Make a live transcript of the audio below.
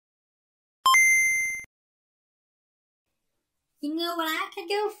You know what I could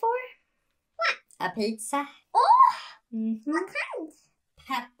go for? What? A pizza. Oh! What kind?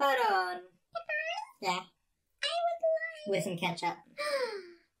 Pepperoni. Pepperoni? Yeah. I would like... With some ketchup.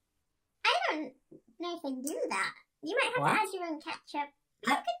 I don't know if I do that. You might have to add your own ketchup.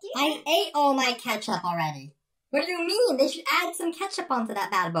 I ate all my ketchup already. What do you mean? They should add some ketchup onto that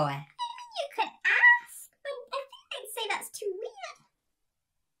bad boy. You could ask, but I think they'd say that's too weird.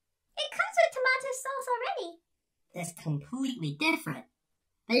 It comes with tomato sauce already. That's completely different.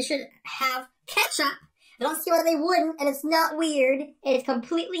 They should have ketchup. I don't see why they wouldn't, and it's not weird. It's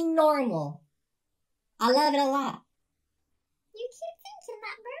completely normal. I love it a lot. You keep thinking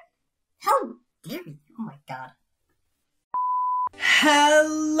that, bro. How dare you? Oh my god.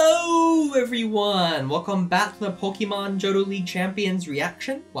 Hello everyone! Welcome back to the Pokemon Johto League Champions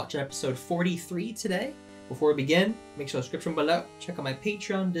reaction. Watching episode 43 today. Before we begin, make sure the description below. Check out my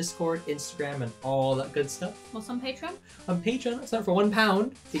Patreon, Discord, Instagram, and all that good stuff. What's on Patreon? On Patreon, sign up for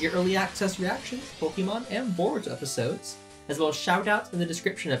 £1 to get early access reactions, Pokemon, and boards episodes, as well as shoutouts in the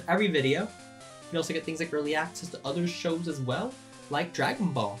description of every video. You can also get things like early access to other shows as well, like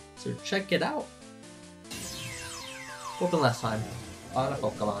Dragon Ball, so check it out. What happened last time on a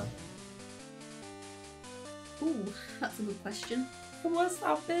Pokemon? Ooh, that's a good question. What's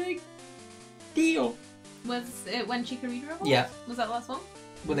that big deal? Was it when Chikorita evolved? Yeah. Was that the last one?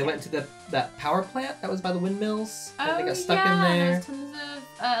 When they went to that power plant that was by the windmills, and they got stuck yeah, in there. There's tons of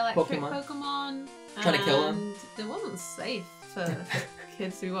electric Pokemon. Trying to kill them. It wasn't safe for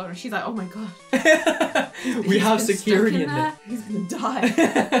kids to be watching. She's like, oh my god. We have security in there. He's gonna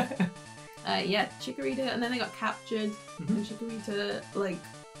die. Yeah, Chikorita, and then they got captured, and Chikorita, like,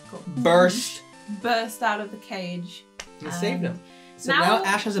 got burst out of the cage. and saved him. So now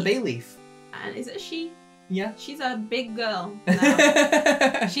Ash has a Bayleaf. And is it a she? Yeah. She's a big girl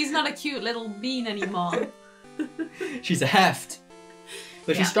now. She's not a cute little bean anymore. She's a heft.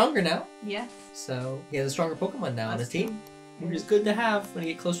 But she's stronger now. Yes. So he has a stronger Pokemon now on his true. team. Which is good to have when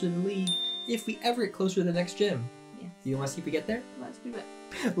we get closer to the league. If we ever get closer to the next gym. Yes. Do you want to see if we get there? Let's do it.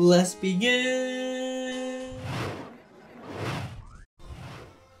 Let's begin!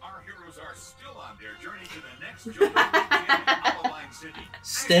 Our heroes are still on their journey to the next Johto League Champions City.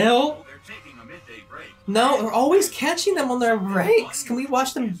 Still? They're taking a midday break. No, we're always catching them on their breaks. Can we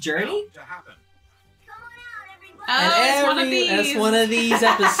watch them journey? It's one of these. It's one of these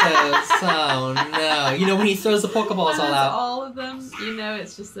episodes. Oh no. You know when he throws the Pokeballs all out. All of them. You know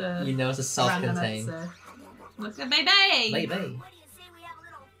it's just a... You know it's a self-contained. Let's go, baby! Baby.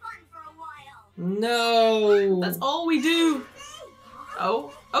 No. That's all we do.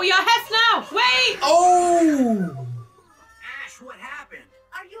 Oh. Oh, you're Hef now! Wait! Oh! Ash, what happened?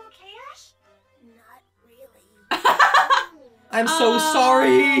 Are you okay, Ash? Not really. I'm so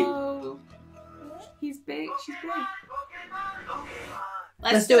sorry. He's big. She's big.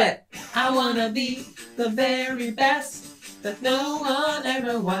 Let's do it. I wanna be the very best that no one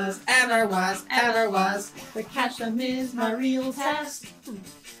ever was. To catch them is my real test.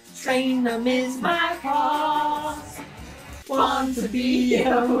 Train them is my cause. Want to be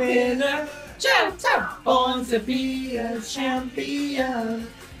a winner. Johto. Born to be a champion.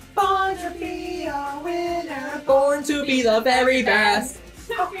 Born to be a winner. Born to be the very best.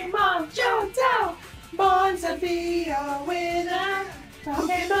 Pokemon Johto. Born to be a winner.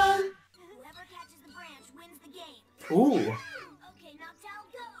 Pokemon. Whoever catches the branch wins the game. Ooh. Okay, now Tal,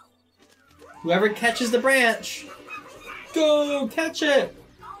 go. Whoever catches the branch. Go catch it.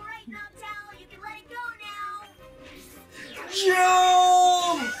 Alright, now Tal, you can let it go now.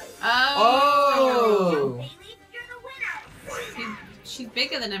 Jump! Oh! Bailey, you're the winner. She's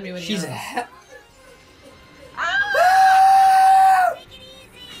bigger than everybody She's else. Take it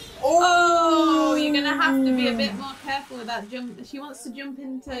easy. Oh, you're gonna have to be a bit more careful with that jump. She wants to jump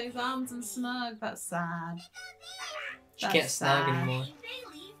into his arms and snug. That's sad. She can't snug anymore. Hey,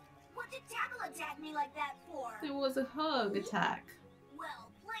 Bailey, what did Tackle attack me like that for? It was a hug attack.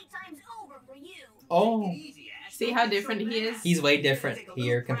 Well, playtime's over for you. Oh. See how different he is? He's way different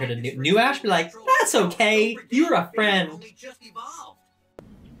here compared to new Ash. Be like, that's okay. You're a friend. Well,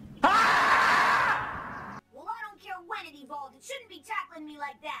 I don't care when it evolved. It shouldn't be tackling me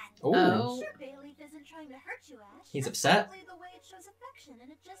like that. Oh. Sure, Bayleaf isn't trying to hurt you, Ash. He's That's upset. probably the way it shows affection,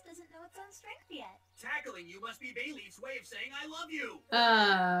 and it just doesn't know its own strength yet. Tackling you must be Bayleaf's way of saying I love you.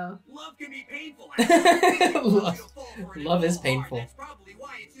 Oh. Love can be painful. Love is painful. That's probably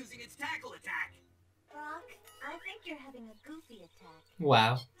why it's using its tackle attack. Brock, I think you're having a goofy attack.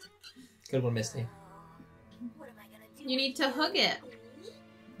 Wow. Good one, Misty. What am I gonna do? You need to hug it.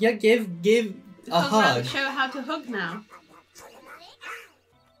 Yeah, give a hug. Show her how to hug now.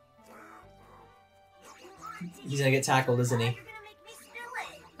 He's gonna get tackled, isn't he? You're gonna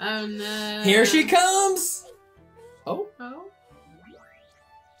Oh no. Here she comes! Oh. Oh.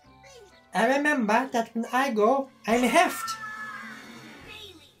 I remember that when I go, I'm heft.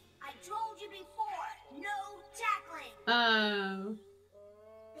 Bailey, I told you before, no tackling. Oh.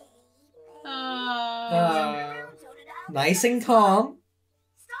 Oh. Nice and calm.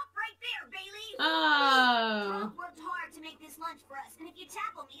 Stop right there, Bailey. Oh. Rob worked hard to make this lunch for us, and if you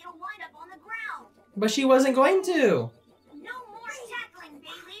tackle me, it'll wind up on the ground. But she wasn't going to. No more tackling,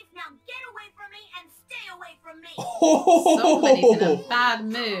 Bailey. Now get away from me and stay away from me. Somebody's in a bad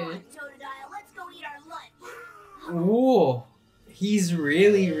mood. Totodile, let's go eat our lunch. Ooh. He's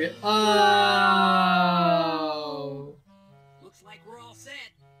really Oh. Looks like we're all set.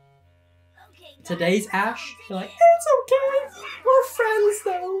 Okay, guys, Today's let's all Ash, dig you're like, in. it's okay. We're friends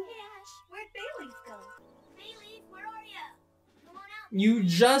though. Hey, Ash, where'd Bayleaf go? Bayleaf, where are ya? Come on out. You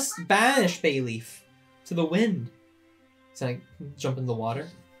just banished Bayleaf to the wind. So I jump in the water.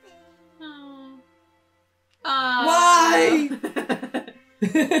 Oh. Why?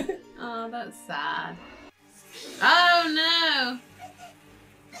 Oh, that's sad. Oh no!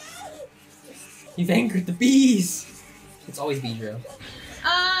 You've angered the bees. It's always bee drill.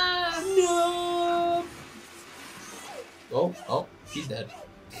 Oh No. Oh, he's dead.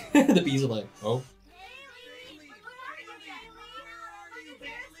 The bees are like, oh.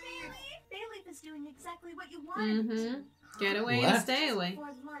 Bayleaf is doing exactly what you wanted. Mm-hmm. Get away What? and stay away. Before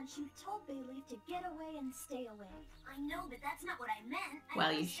lunch, you told Bayleaf to get away and stay away. I know, but that's not what I meant. I Well,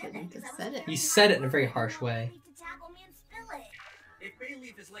 only you said shouldn't that 'cause have I was said it. very You said it in a happy very for harsh way. Bayleaf to tackle me and spill it. If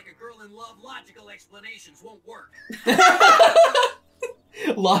Bayleaf is like a girl in love, logical explanations won't work.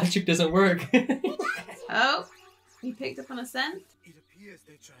 Logic doesn't work. Oh, you picked up on a scent? It appears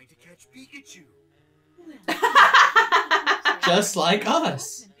they're trying to catch Pikachu. Just like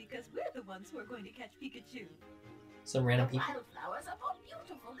us. Because we're the ones who are going to catch Pikachu. Some random people. Wildflowers are more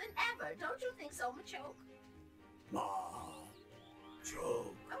beautiful than ever, don't you think so, Machoke?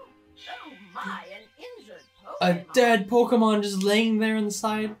 Joke. Oh my, an injured A Pokemon. dead Pokemon just laying there on the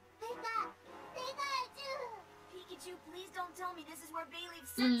side. Pikachu, please don't tell me this is where Bayleaf's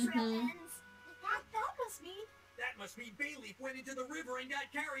scent trail Mhm. ends. That must mean. That must mean Bayleaf went into the river and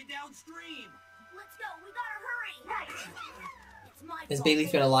got carried downstream. Let's go. We gotta hurry. Right. It's my Is fault.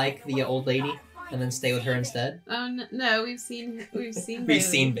 Bayleaf gonna like the old lady Gotta find and then stay with her instead? Oh no, we've seen We've Bailey.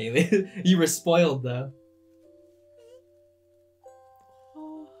 seen Bailey. You were spoiled though.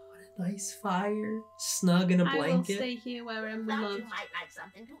 Oh, what a nice fire. Snug in a I will blanket. stay here where I'm Thought you beloved. might like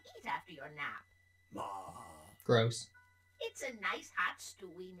something to eat after your nap. Gross. It's a nice hot stew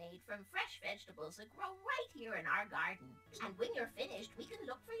we made from fresh vegetables that grow right here in our garden. And when you're finished, we can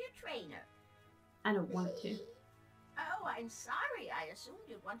look for your trainer. I don't want to. Oh, I'm sorry. I assumed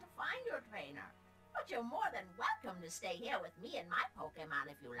you'd want to find your trainer. But you're more than welcome to stay here with me and my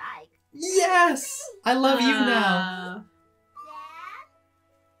Pokemon if you like. Yes! I love you now. Dad?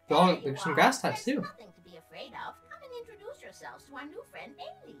 Well, There you there's some are. grass types There's too. nothing to be afraid of. Come and introduce yourselves to our new friend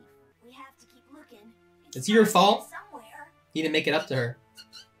Bayleaf. We have to keep looking. It's your gotta be fault. Somewhere. You didn't make it up to her.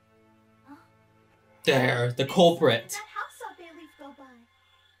 There, the culprit. That house saw Bayleaf go by.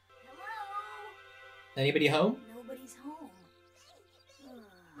 Hello? Anybody home? Nobody's home.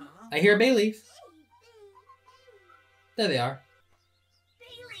 I hear Bayleaf. There they are.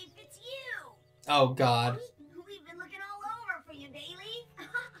 Bayleaf, it's you! Oh god. We've been looking all over for you, Bayleaf.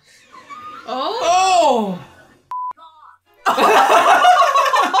 Oh! Oh!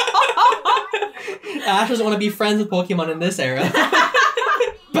 Ash doesn't want to be friends with Pokemon in this era.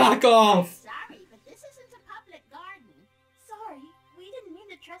 Back off! Sorry, but this isn't a public garden. Sorry, we didn't mean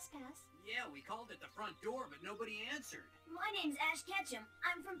to trespass. Yeah, we called at the front door, but nobody answered. My name's Ash Ketchum.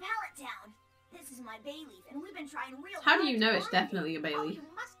 I'm from Pallet Town. This is my Bayleaf, and we've been trying real How do hard you to know it's find definitely a Oh, Bailey? you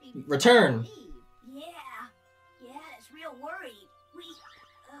must be Return. you. Yeah, it's real worried. We,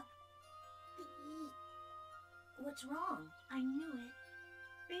 What's wrong? I knew it.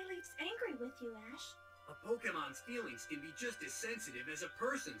 Bayleaf's angry with you, Ash. A Pokemon's feelings can be just as sensitive as a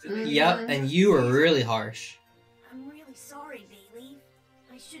person's. And they Yep, and you were really harsh. I'm really sorry, Bayleaf.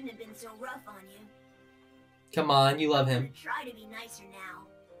 I shouldn't have been so rough on you. Come on, you love I'm him. gonna try to be nicer now.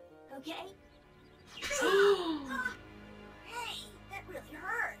 Okay? Hey, that really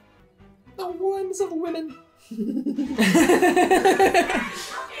hurt. The ones of women.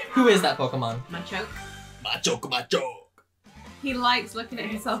 Who is that Pokemon? Machoke. Machoke. He likes looking at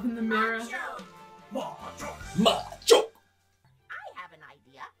himself in the mirror. Machoke. I have an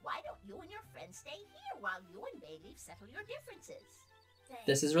idea. Why don't you and your friends stay here while you and Bayleaf settle your differences? Thanks.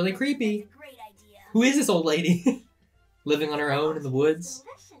 This is really creepy. That's a great idea. Who is this old lady? Living on her own in the woods.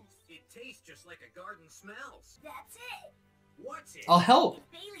 Delicious. It tastes just like a garden smells. That's it. What's it? I'll help.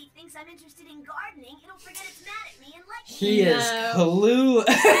 If Bailey thinks I'm interested in gardening, it'll forget it's mad at me and let me. He is clueless.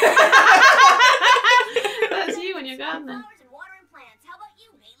 That's you when you're gardening. Flowers and watering plants. How about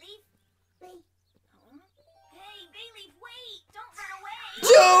you, Bailey? Hey, Bailey, wait! Don't run away!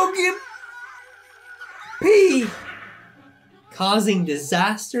 P causing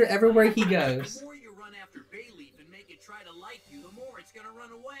disaster everywhere he goes. The more you run after Bayleaf and make it try to like you, the more it's gonna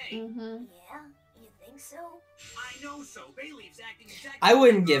run away. Mm-hmm. Yeah, you think so? I know so. Bayleaf's acting exactly I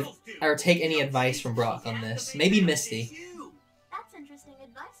wouldn't like give girls do. or take any advice from Brock on this. Maybe Misty. That's interesting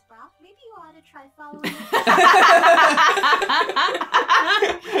advice, Brock. Maybe you ought to try following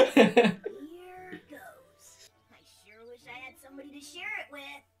Here goes. I sure wish I had somebody to share it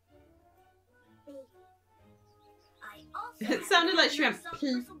with. I also It sounded like she went some P,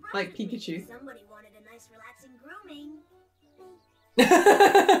 personal like browsing. Pikachu. Somebody wanted a nice relaxing grooming. Hey,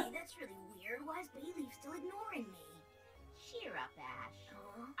 that's really weird. Why is Bailey still ignoring me? Cheer up, Ash.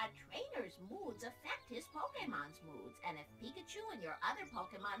 A trainer's moods affect his Pokemon's moods, and if Pikachu and your other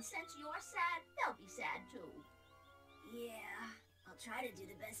Pokemon sense you're sad, they'll be sad too. Yeah, I'll try to do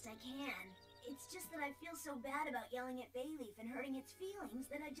the best I can. It's just that I feel so bad about yelling at Bayleaf and hurting its feelings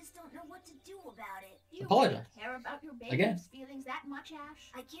that I just don't know what to do about it. You Apologize. really care about your Again. Bayleaf's feelings that much,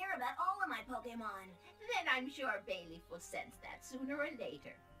 Ash? I care about all of my Pokemon. Then I'm sure Bayleaf will sense that sooner or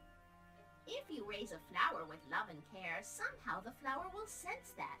later. If you raise a flower with love and care, somehow the flower will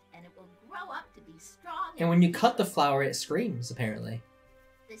sense that, and it will grow up to be strong. And when you cut the flower, it screams, apparently.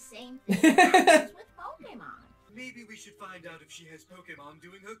 The same thing happens with Pokemon. Maybe we should find out if she has Pokemon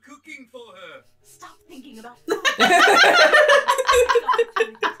doing her cooking for her. Stop thinking about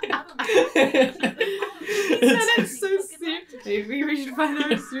That's so stupid. Maybe we should find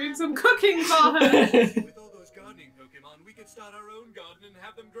out who's doing some cooking for her. With all those gardening Pokemon, we could start our own garden and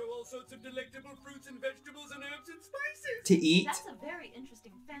have them grow all sorts of delectable fruits and vegetables and herbs and spices. To eat. That's a very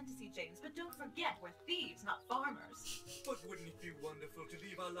interesting fantasy, James, but don't forget we're thieves, not farmers. But wouldn't it be wonderful to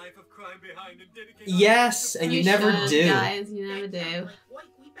leave our life of crime behind and dedicate Yes, and you never should, do. guys. You never do. Wait,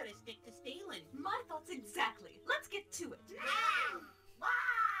 we better stick to stealing. My thoughts exactly. Let's get to it.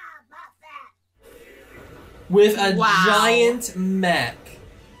 With a Wow. giant mech.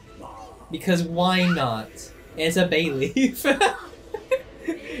 Because why not? And it's a Bayleaf.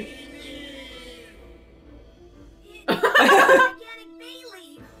 Organic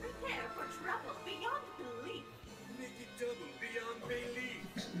Bayleaf. Prepare for trouble beyond belief. Make it double beyond Bayleaf.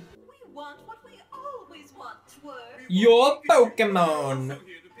 We want what we always want, Twerp. Your We're Pokemon. also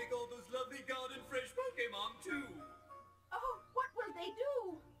here to pick all those lovely garden fresh Pokemon too. Oh, what will they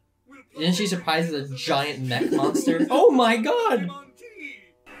do? We'll Isn't she surprised at a giant mech monster? Oh my god! Pokemon tea.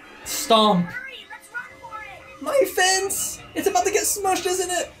 Stomp! Hurry, let's run for it. My fence! It's about to get smushed,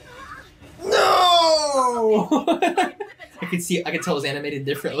 isn't it? No! I can see. I can tell it was animated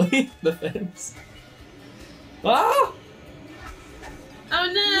differently. The fence. Ah! Oh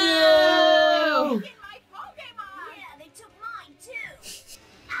no! Get my Pokemon! Yeah, they took mine too.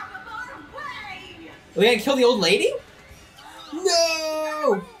 Out of our way! Are we gonna kill the old lady?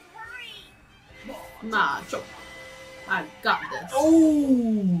 No! Hurry. Nah, chop. I got this. Oh!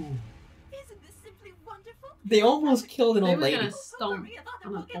 Isn't this simply wonderful? They almost killed an They old were lady. gonna stomp Hurry about the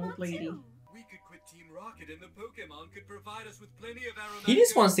on an Pokemon old lady. too. We could quit Team Rocket and the Pokemon could provide us with plenty of aromatic. He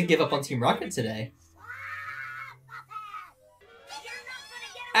just wants to give up on Team Rocket today. You're not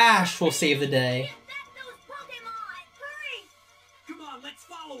gonna get away. Ash will save the day. Get back those Pokemon. Hurry. Come on, let's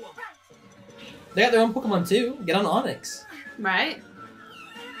follow them. They got their own Pokemon too. Get on Onyx. Right?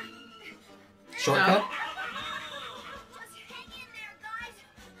 Shortcut. Just hang in there, guys.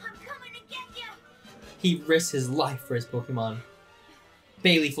 I'm coming to get you. He risks his life for his Pokemon.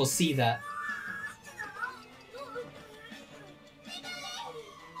 Bayleaf will see that.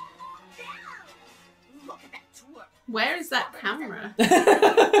 Look at that Twerp. Where is that camera?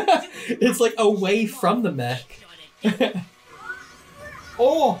 It's like away from the mech.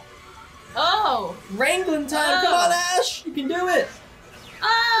 Oh! Oh! Wrangling time! Come on, Ash! You can do it!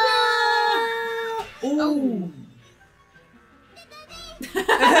 Ah! Ooh!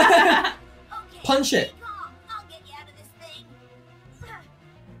 Okay, Punch it! stay calm. I'll get you out of this thing.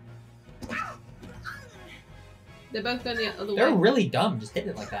 They're both going the other They're way. really dumb, just hitting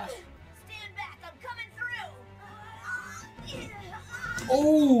it like that. Stand back. I'm coming through.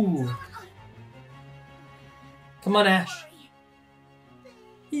 Oh! Come on, Ash.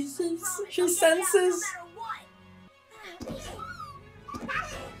 She senses.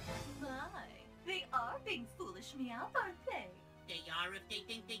 My, they are being foolish meow, aren't they? They are if they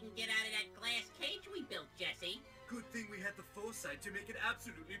think they can get out of that glass cage we built, Jesse. Good thing we had the foresight to make it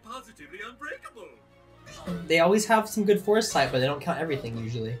absolutely positively unbreakable. They always have some good foresight, but they don't count everything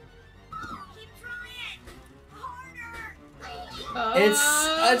usually. Keep trying.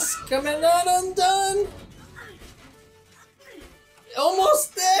 Harder. It's coming out undone.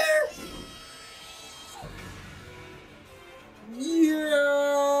 Almost there.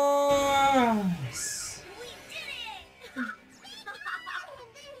 Yes. We did it.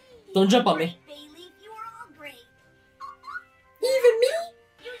 Don't jump on me. Bayleaf, you are all great. Even me?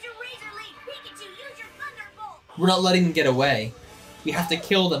 Use your Razor League, Pikachu. Use your Thunderbolt. We're not letting them get away. We have to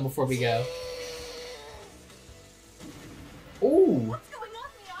kill them before we go. Ooh. What's going on,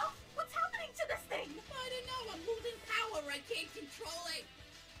 Meow? What's happening to this thing? I don't know. I'm losing power. I can't control it.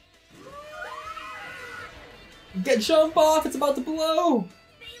 Get jump off! It's about to blow!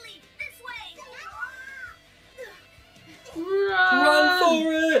 Bayleaf, this way. Run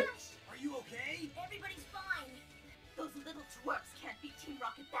for it! Are you okay? Everybody's fine. Those little twerps can't beat Team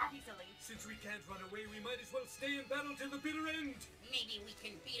Rocket that easily. Since we can't run away, we might as well stay in battle till the bitter end. Maybe we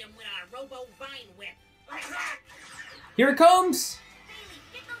can beat him with our Robo Vine Whip. Here it comes! Bayleaf,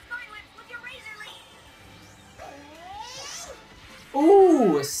 get those Vine Whips with your Razor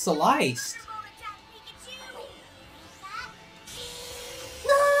League. Ooh, sliced. Thunderbolt attack, Pikachu.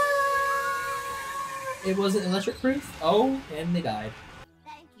 It wasn't electric proof? Oh, and they died.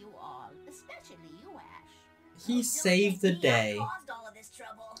 Thank you all, especially you, Ash. He saved the day. Caused all of this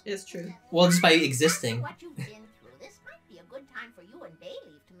trouble. It's true. Well, just by existing. After what you've been through, this might be a good time for you and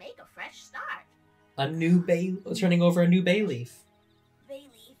Bayleaf to make a fresh start. A new bay, turning over a new bay leaf.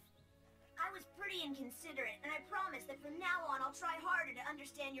 Bayleaf, I was pretty inconsiderate, and I promise that from now on I'll try harder to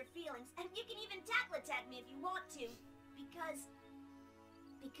understand your feelings, and you can even tackle attack me if you want to,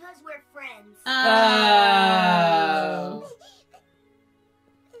 because we're friends. Oh.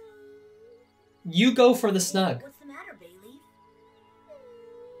 You go for the snug. What's the matter, Bayleaf?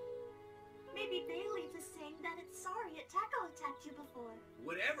 Maybe Bayleaf is saying that it's sorry it tackle attacked you before.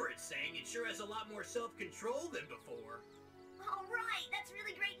 Whatever it's saying, it sure has a lot more self-control than before. All right, that's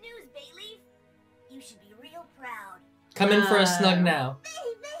really great news, Bayleaf. You should be real proud. Come in for a snug now.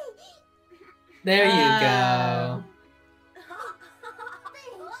 There you go.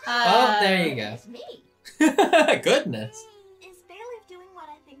 Oh, there you go. It's me. Goodness. Is Bayleaf doing what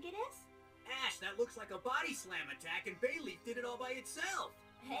I think it is? Ash, that looks like a body slam attack, and Bayleaf did it all by itself.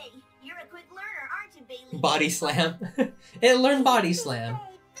 Hey, you're a quick learner, aren't you, Bayleaf? Body slam. It learned body slam.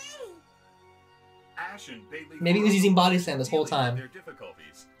 Ash and Bayleaf Maybe it was using body slam this whole time. Their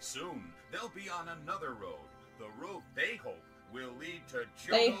difficulties. Soon, they'll be on another road. The road they hope will lead to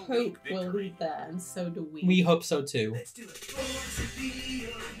Johto They League hope we'll victory. lead there, and so do we. We hope so too. Let's do it.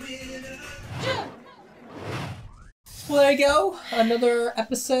 Well, there you go. Another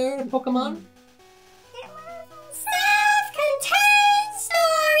episode of Pokemon. Self-contained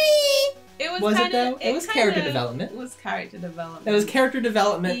story. It Was it kinda, though? It was character kinda development. It was character development. It was character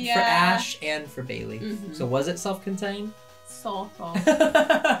development Yeah. for Ash and for Bailey. Mhm. So was it self-contained? Sort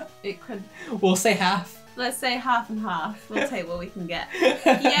of. It could. We'll say half. Let's say half and half. We'll take what we can get.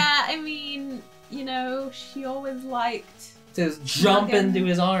 Yeah, I mean, you know, she always liked. To jump Snuggin. into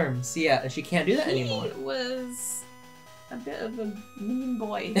his arms. Yeah, and she can't do that anymore. He was a bit of a mean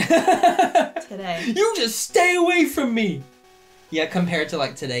boy You today. just stay away from me. Yeah, compared to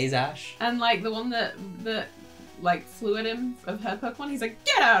like today's Ash. And like the one that like flew at him of her Pokemon, he's like,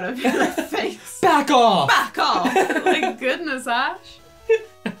 get out of your face. Back off! Back off! Like, goodness, Ash.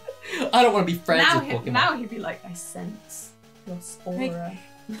 I don't want to be friends Now, with Pokemon. now he'd be like, I sense your aura.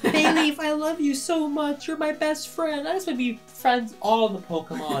 Bayleaf, I love you so much. You're my best friend. I just want to be friends with all the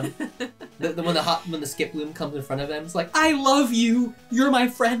Pokemon. when the Skip Bloom comes in front of him, it's like, I love you. You're my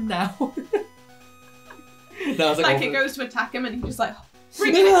friend now. No, it's Like oh, it goes to attack him and he's just like,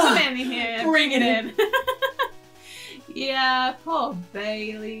 bring it in, come in here, bring it in. Yeah, poor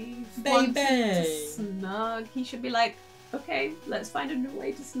Bailey. Wanted to Baby. snug. He should be like, okay, let's find a new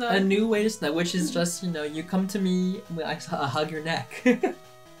way to snug. A new way to snug, which is just, you know, you come to me, I hug your neck. This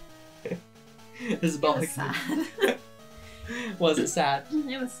is It about was sad. Was it sad?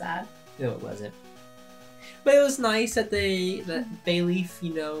 It was sad. No, it wasn't. But it was nice that Bayleaf,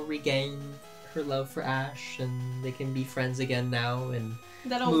 you know, regained her love for Ash, and they can be friends again now, and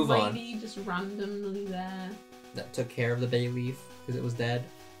That old Move on. lady just randomly there. that took care of the Bayleaf because it was dead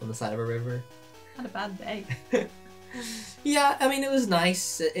on the side of a river. Had a bad day. Yeah, I mean, it was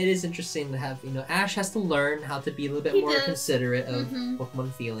nice. It is interesting to have, you know, Ash has to learn how to be a little bit He more does. considerate of Mhm.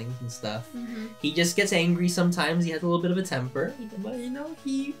 Pokemon feelings and stuff. Mm-hmm. He just gets angry sometimes. He has a little bit of a temper, He does. but you know,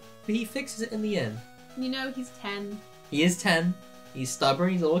 he fixes it in the end. You know, he's 10. He is 10. He's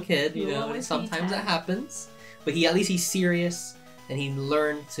stubborn. He's a little kid, you He'll know. And always be sometimes 10. that happens, but at least he's serious, and he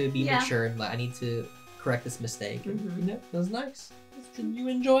learned to be Yeah. mature. And like, I need to correct this mistake. And, you know, it was nice. Did you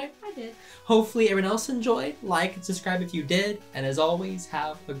enjoy? I did. Hopefully everyone else enjoyed. Like and subscribe if you did. And as always,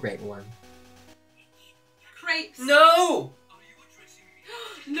 have a great one. Crepes. No!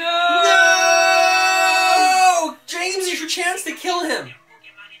 No!